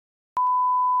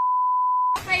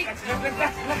A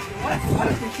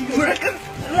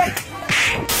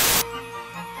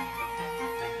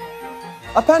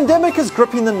pandemic is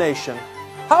gripping the nation.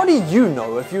 How do you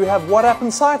know if you have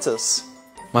Warrapen-sitis?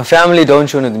 My family don't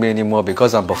tune with me anymore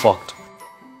because I'm befucked.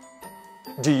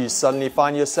 Do you suddenly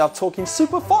find yourself talking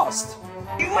super fast?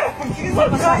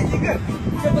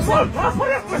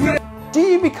 Do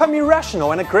you become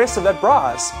irrational and aggressive at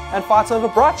bras and fight over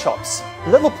bra chops,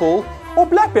 Liverpool or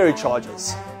BlackBerry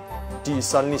charges? Do you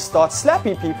suddenly start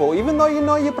slapping people even though you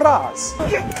know your bras?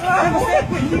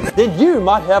 Then you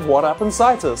might have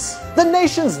Warrapen-sitis. The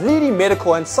nation's leading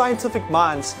medical and scientific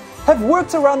minds have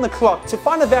worked around the clock to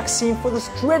find a vaccine for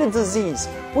this dreaded disease,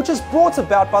 which is brought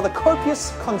about by the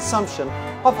copious consumption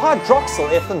of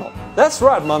hydroxyethanol. That's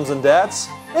right, mums and dads.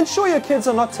 Ensure your kids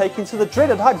are not taking to the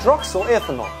dreaded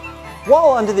hydroxyethanol.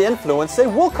 While under the influence, they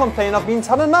will complain of being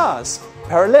tananas,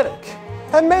 paralytic,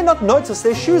 and may not notice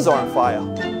their shoes are on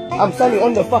fire. I'm standing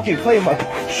on the fucking fire, my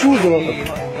shoes are on the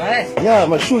fire. Yeah,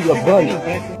 my shoes are burning.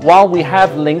 While we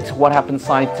have linked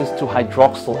Warrapen-sitis to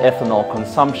hydroxyethanol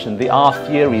consumption, there are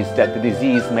theories that the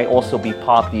disease may also be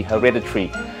partly hereditary.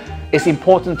 It's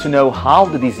important to know how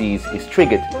the disease is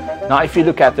triggered. Now, if you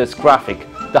look at this graphic,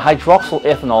 the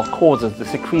hydroxyethanol causes the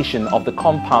secretion of the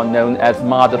compound known as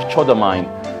madrchodomine,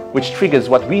 which triggers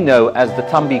what we know as the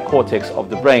tumby cortex of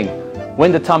the brain.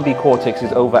 When the tumby cortex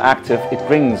is overactive, it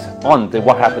brings on the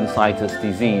Warrapen-sitis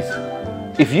disease.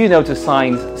 If you notice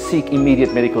signs, seek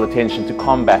immediate medical attention to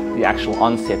combat the actual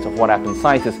onset of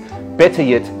Warrapen-sitis. Better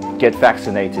yet, get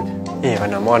vaccinated. Yeah,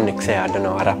 when I'm on next day, I don't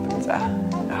know what happens. I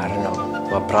don't know.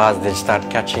 My bras, they start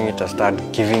catching it, I start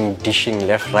dishing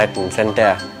left, right and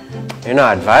center. You know,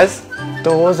 advice?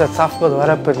 Those that suffer with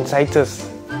Warrapen-sitis,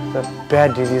 the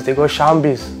bad disease, they go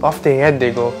shambles. Off their head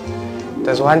they go.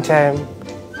 There's one time,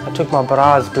 I took my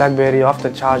bras, BlackBerry off the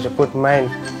charge, I put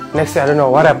mine. Next day, I don't know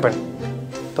what happened.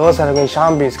 Those are going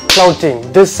shambles,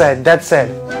 clouting, this side, that side.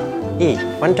 Hey,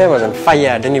 one time I was on fire,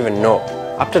 I didn't even know.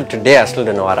 Up till today, I still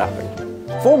don't know what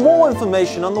happened. For more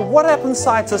information on the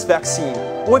Warrapen-sitis vaccine,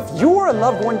 or if you or a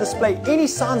loved one display any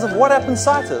signs of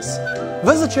Warrapen-sitis,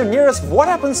 visit your nearest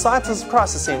Warrapen-sitis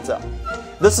crisis center.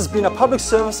 This has been a public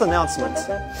service announcement.